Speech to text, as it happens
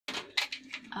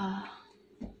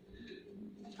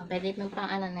Pwede mo pang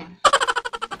ano na.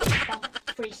 Pang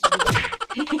frisbee.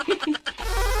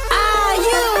 Are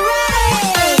you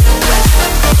ready?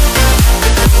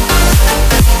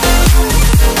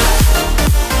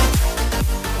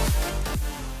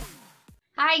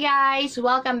 Hi guys!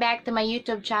 Welcome back to my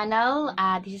YouTube channel.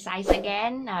 This is Ice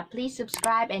again. Please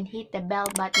subscribe and hit the bell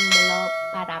button below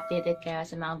para updated kayo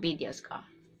sa mga videos ko.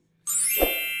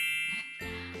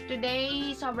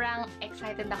 Today, sobrang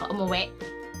excited ako umuwi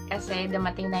kasi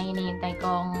dumating na hinihintay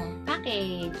kong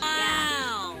package.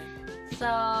 Yeah. So,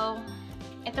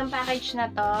 itong package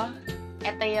na to,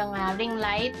 ito yung ring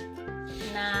light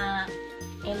na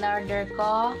in-order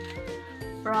ko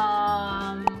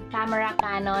from Camera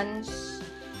Canons.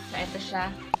 So, ito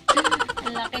siya.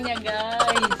 Ang laki niya,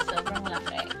 guys. Sobrang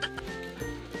laki.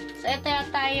 So, ito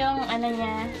yata yung ano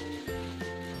niya.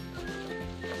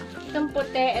 Itong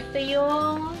puti, ito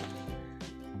yung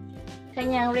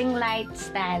kanyang ring light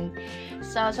stand.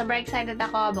 So, sobrang excited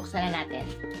ako. Buksan na natin.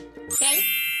 Okay?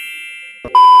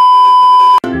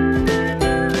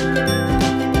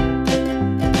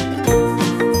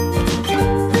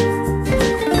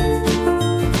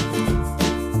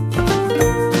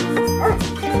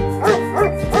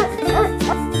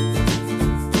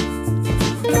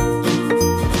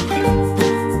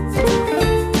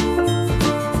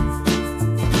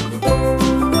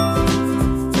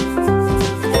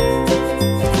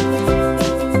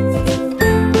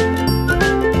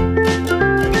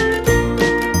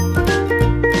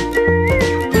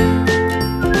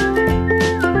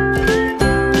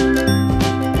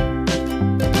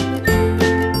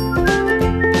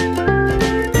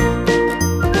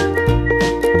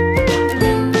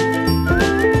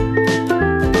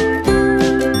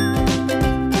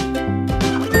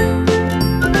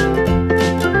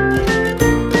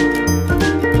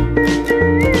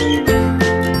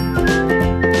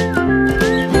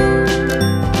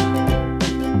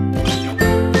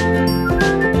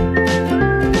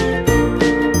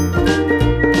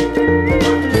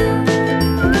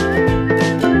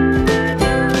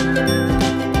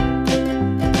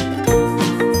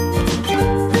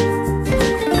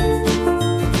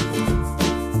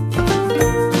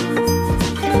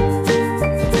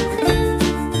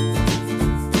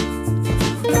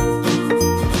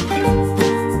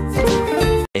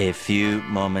 A few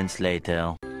moments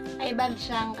later. May bag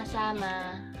siyang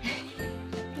kasama.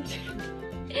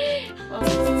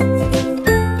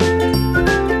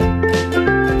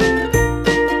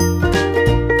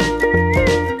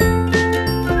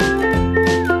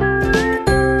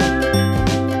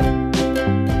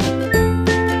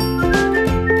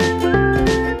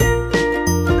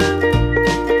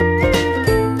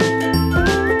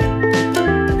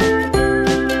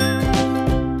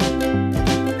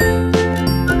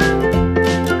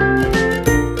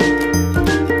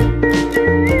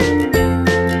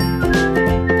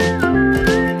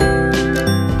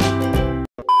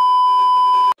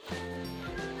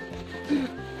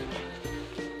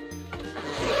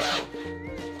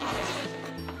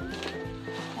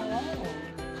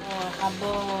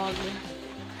 Kabog.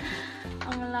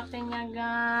 Ang laki niya,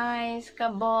 guys.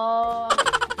 Kabog.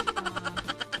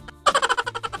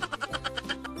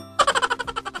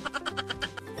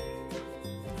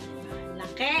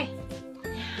 Laki.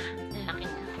 Ang laki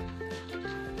niya.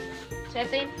 So,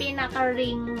 ito yung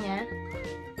pinaka-ring niya.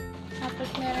 Tapos,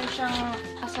 meron siyang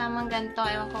kasamang ganito.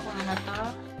 Ewan ko kung ano to.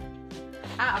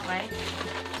 Okay.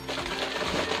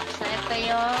 So, ito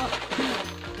yung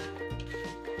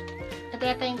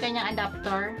ito yung kanyang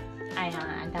adapter. Ay,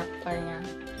 adapter niya.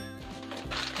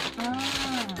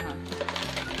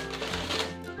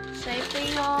 So, ito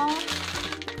yung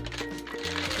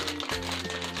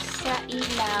sa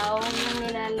ilaw yung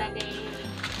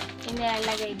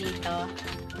nilalagay dito.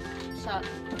 So,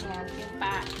 yan, yung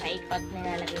paikot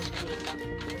nilalagay siya dito.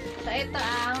 So, ito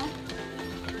ang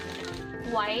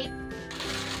white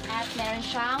at meron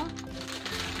siyang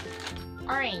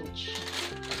orange.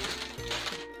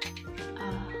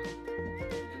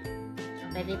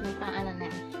 Pwede mo pang ano na.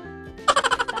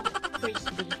 Pang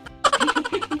frisbee.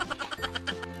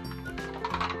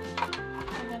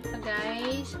 Ito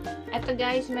guys. Ito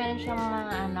guys, meron siyang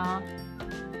mga ano.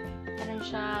 Meron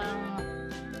siyang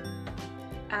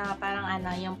parang ano,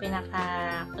 yung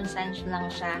pinaka kung saan lang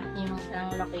siya. Yung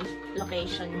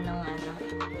location ng ano.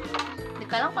 Hindi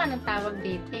ko alam kung anong tawag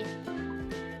dito eh.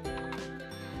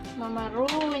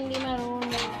 Hindi marunong.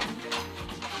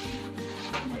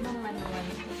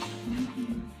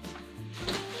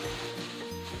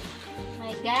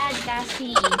 God,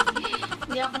 kasi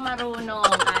hindi ako marunong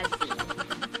kasi.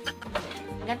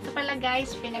 Ganito pala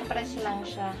guys, pinapress lang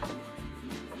siya.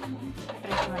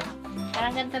 Press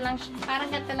Parang ganito lang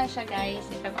siya guys.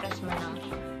 Ipapress mo lang.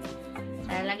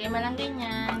 So, lagay mo lang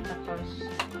ganyan. Tapos,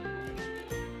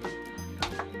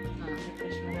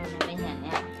 ipapress mo lang ganyan.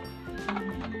 Yan.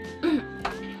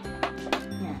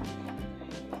 Yan.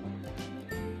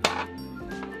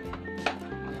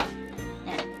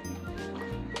 Yan.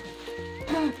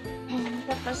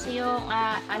 Tapos yung,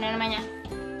 ano naman niya?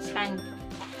 Stand.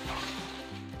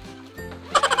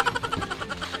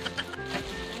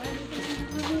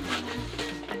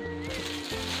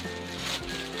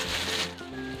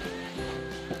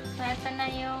 So, ito na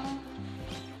yung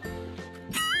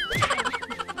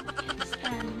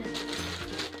stand.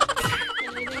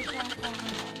 Ilagay siya sa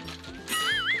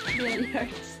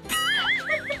billiards.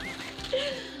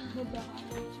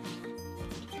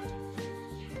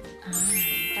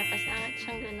 Tapos angat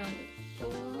siyang ganun.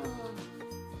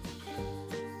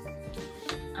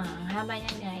 Ang haba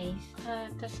niya guys.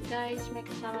 Tapos guys, may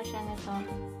kasama siya nito.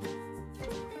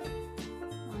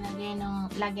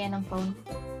 Lagyan ng phone.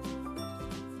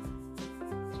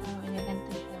 So,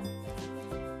 ganito siya.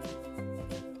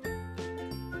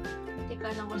 Hindi ko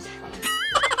alam kung saan.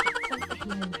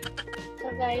 So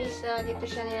guys, dito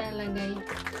siya nilalagay.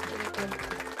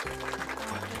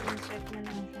 I-insert mo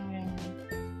lang siya ganyan.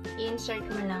 I-insert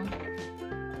mo lang.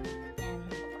 Yan.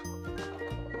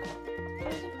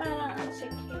 Kasi parang ang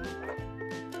secure.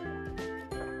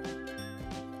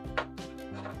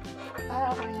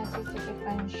 Parang ako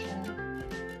nasisikipan siya.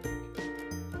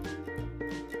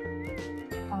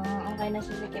 Okay,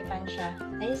 nasisikipan siya.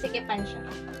 Nasisikipan siya.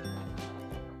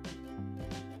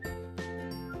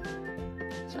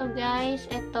 So guys,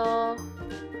 ito.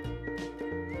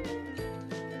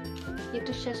 Dito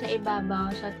siya sa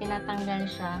ibabaw. So, tinatanggal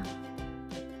siya.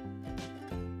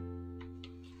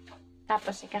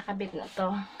 Tapos, ikakabit na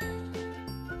to.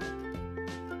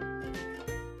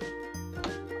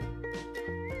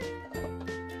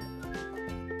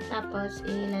 Tapos,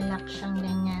 ilalak siyang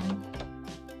ganyan.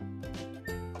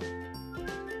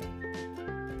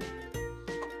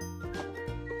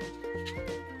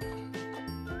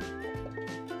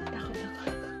 Takot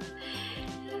ako, guys.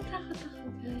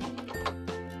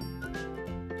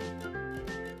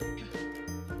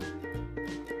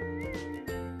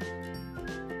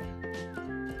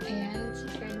 Ayan,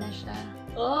 secure na siya.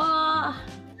 Oh!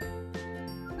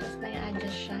 Tapos,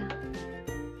 nag-adjust siya.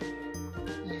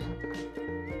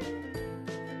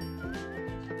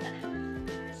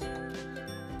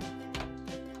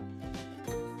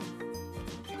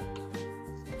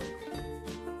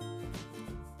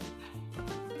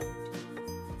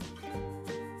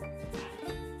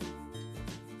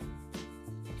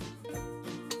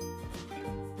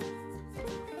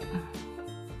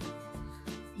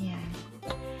 Ayan.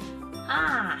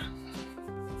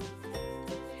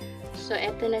 So,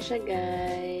 eto na siya,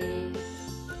 guys.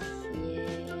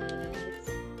 Yes.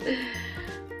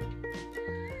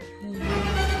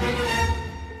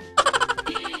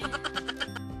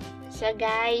 So,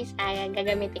 guys,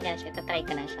 gagamitin ko na siya. Tatry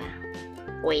ko na siya.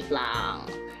 Wait lang.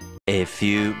 A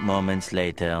few moments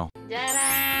later.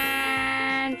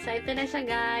 Jaran! So, ito na siya,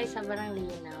 guys. Sobrang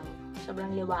linaw.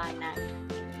 Sobrang liwanag.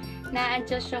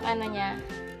 Na-adjust yung ano niya.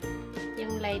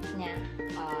 Yung light niya.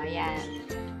 Oh, yan.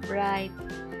 Bright.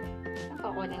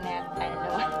 Kukunin na yung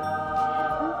dalawa.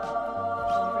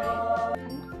 Alright.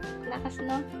 Lakas,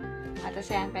 no? At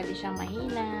yan, pwede siyang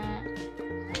mahina.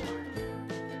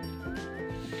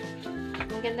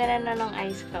 Ang ganda na nung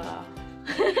eyes ko.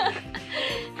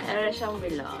 Meron siyang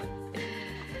bilog.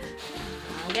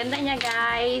 Ang ganda niya,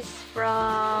 guys.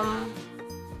 From...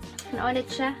 Ano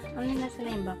ulit siya? Ano yung nasa na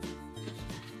yung box?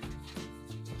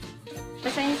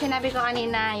 Basta yung sinabi ko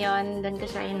kanina, yon doon ko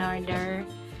siya in-order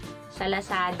sa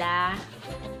Lazada.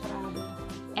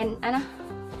 And ano?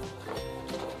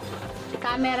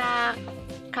 Camera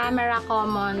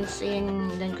Commons,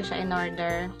 doon ko siya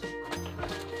in-order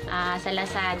sa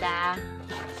Lazada.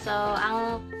 So,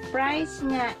 ang price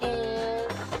niya is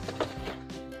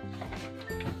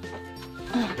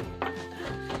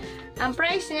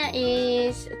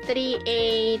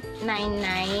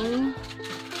 $3,899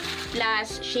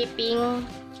 plus shipping,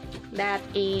 that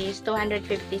is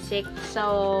 $256.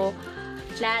 So,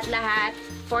 lahat-lahat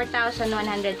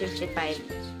 4,155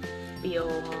 yung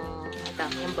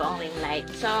buong ring light.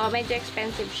 So, medyo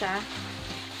expensive siya.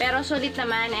 Pero sulit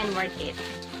naman and worth it.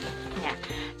 Yeah.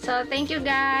 So, thank you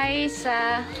guys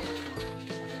sa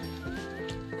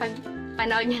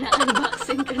panood niyo ng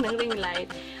unboxing ko ng ring light.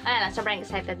 Ayan, sobrang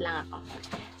excited lang ako.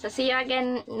 So, see you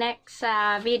again next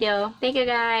video. Thank you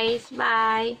guys.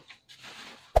 Bye!